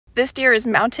This deer is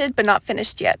mounted but not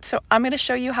finished yet, so I'm going to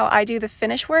show you how I do the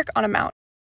finish work on a mount.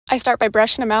 I start by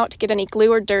brushing him out to get any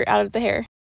glue or dirt out of the hair.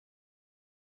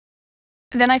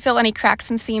 Then I fill any cracks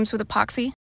and seams with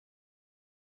epoxy,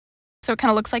 so it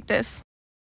kind of looks like this.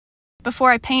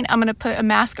 Before I paint, I'm going to put a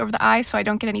mask over the eye so I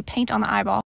don't get any paint on the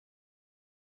eyeball.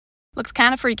 Looks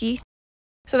kind of freaky.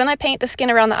 So then I paint the skin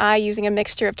around the eye using a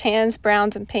mixture of tans,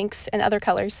 browns, and pinks, and other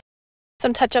colors.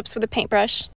 Some touch-ups with a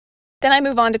paintbrush. Then I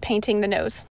move on to painting the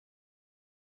nose.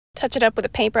 Touch it up with a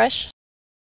paintbrush.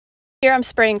 Here I'm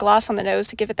spraying gloss on the nose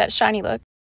to give it that shiny look.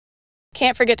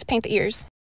 Can't forget to paint the ears.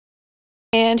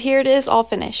 And here it is all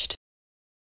finished.